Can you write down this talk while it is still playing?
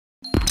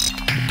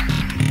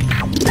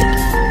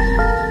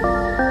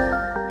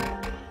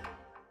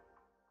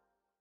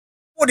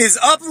What is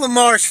up,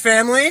 LaMarsh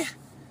family?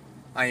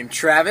 I am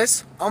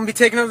Travis. I'm going to be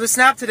taking over the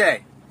snap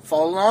today.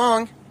 Follow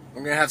along.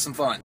 We're going to have some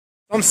fun.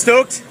 I'm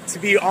stoked to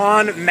be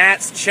on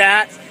Matt's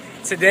chat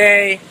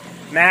today.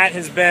 Matt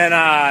has been,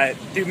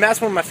 dude, Matt's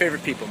one of my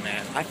favorite people,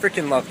 man. I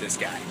freaking love this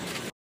guy.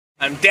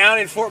 I'm down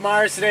in Fort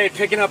Myers today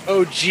picking up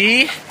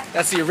OG.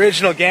 That's the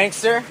original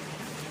gangster.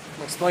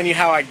 I'll explain to you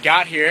how I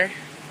got here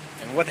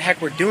and what the heck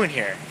we're doing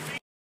here.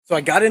 So I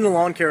got into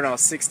lawn care when I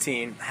was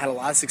 16. I had a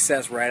lot of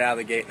success right out of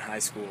the gate in high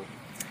school.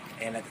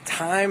 And at the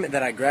time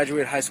that I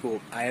graduated high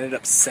school, I ended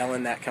up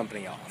selling that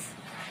company off.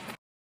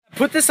 I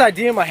put this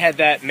idea in my head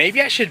that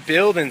maybe I should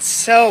build and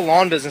sell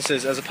lawn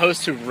businesses as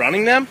opposed to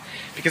running them,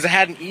 because I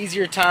had an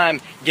easier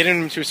time getting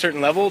them to a certain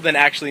level than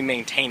actually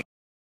maintaining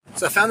them.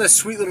 So I found this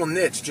sweet little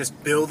niche,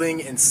 just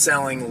building and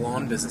selling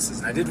lawn businesses.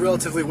 And I did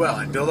relatively well.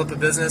 I'd build up a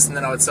business and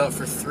then I would sell it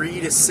for 3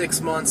 to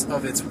 6 months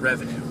of its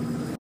revenue.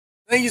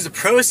 I use the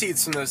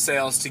proceeds from those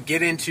sales to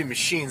get into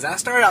machines. I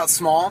started out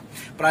small,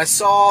 but I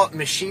saw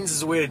machines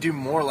as a way to do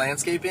more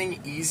landscaping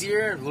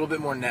easier, a little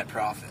bit more net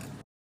profit.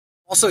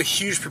 Also a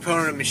huge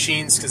proponent of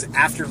machines, because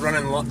after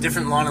running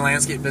different lawn and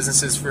landscape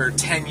businesses for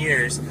 10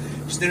 years,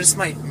 I just noticed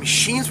my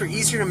machines were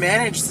easier to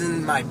manage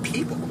than my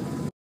people.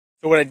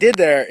 So what I did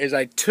there is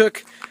I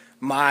took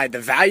the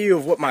value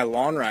of what my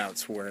lawn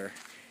routes were,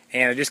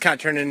 and I just kind of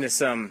turned it into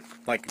some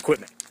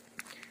equipment.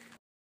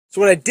 So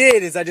what I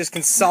did is I just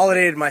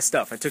consolidated my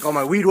stuff. I took all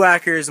my weed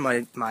whackers,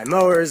 my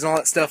mowers and all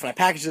that stuff, and I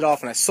packaged it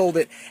off and I sold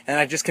it, and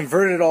I just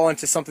converted it all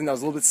into something that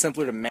was a little bit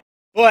simpler to manage.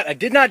 But I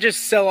did not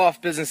just sell off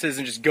businesses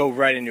and just go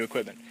right into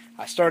equipment.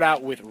 I started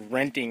out with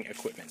renting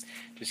equipment,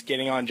 just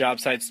getting on job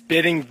sites,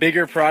 bidding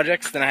bigger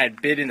projects than I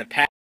had bid in the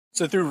past.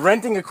 So through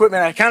renting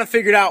equipment, I kind of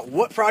figured out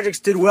what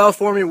projects did well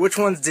for me, which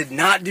ones did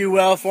not do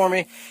well for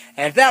me,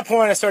 and at that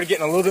point I started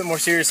getting a little bit more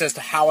serious as to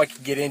how I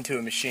could get into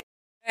a machine.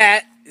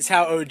 That is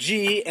how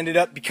OG ended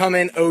up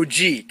becoming OG,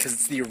 because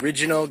it's the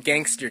original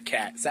gangster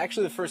cat. It's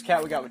actually the first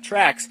cat we got with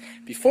tracks.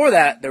 Before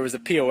that, there was a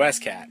POS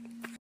cat.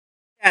 The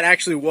cat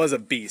actually was a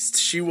beast.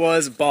 She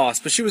was boss,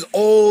 but she was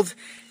old,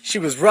 she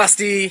was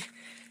rusty,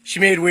 she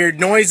made weird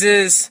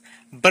noises,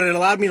 but it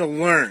allowed me to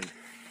learn.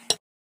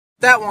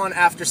 That one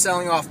after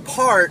selling off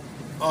part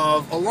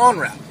of a lawn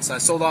route. So I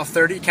sold off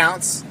 30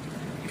 accounts,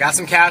 got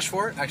some cash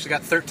for it, actually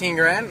got 13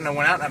 grand, and I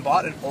went out and I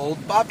bought an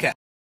old Bobcat.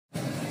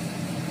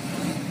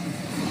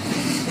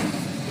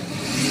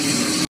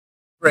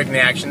 Breaking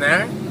the action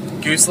there.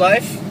 Goose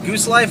life.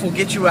 Goose life will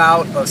get you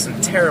out of some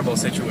terrible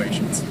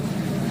situations.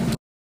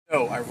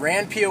 So I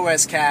ran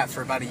POS Cat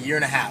for about 1.5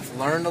 years.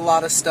 Learned a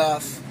lot of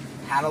stuff,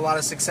 had a lot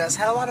of success,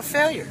 had a lot of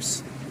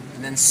failures,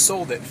 and then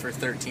sold it for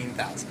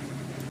 $13,000.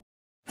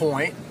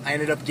 I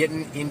ended up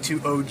getting into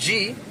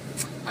OG.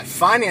 I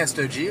financed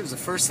OG. It was the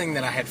first thing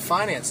that I had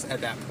financed at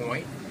that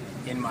point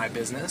in my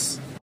business.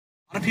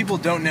 A lot of people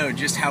don't know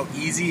just how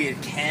easy it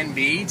can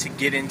be to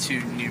get into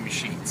new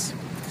machines.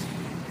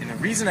 And the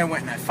reason I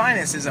went and I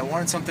financed is I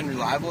wanted something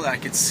reliable that I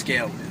could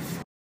scale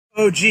with.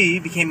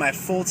 OG became my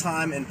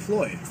full-time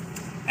employee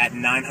at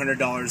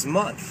 $900 a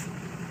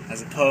month,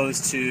 as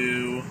opposed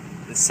to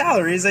the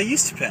salaries I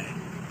used to pay. What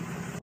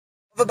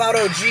I love about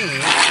OG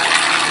is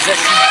that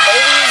she's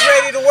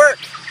always ready to work.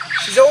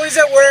 She's always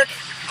at work,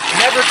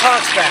 never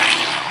talks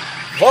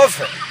back. Love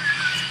her.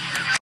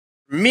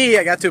 For me,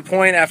 I got to a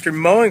point after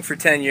mowing for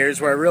 10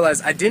 years where I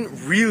realized I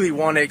didn't really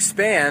want to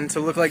expand to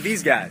look like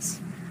these guys.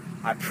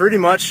 I pretty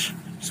much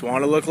just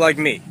want to look like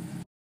me.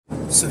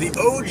 So the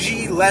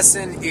OG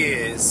lesson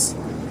is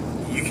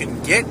you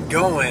can get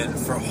going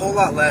for a whole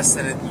lot less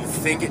than you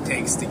think it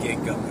takes to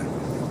get going.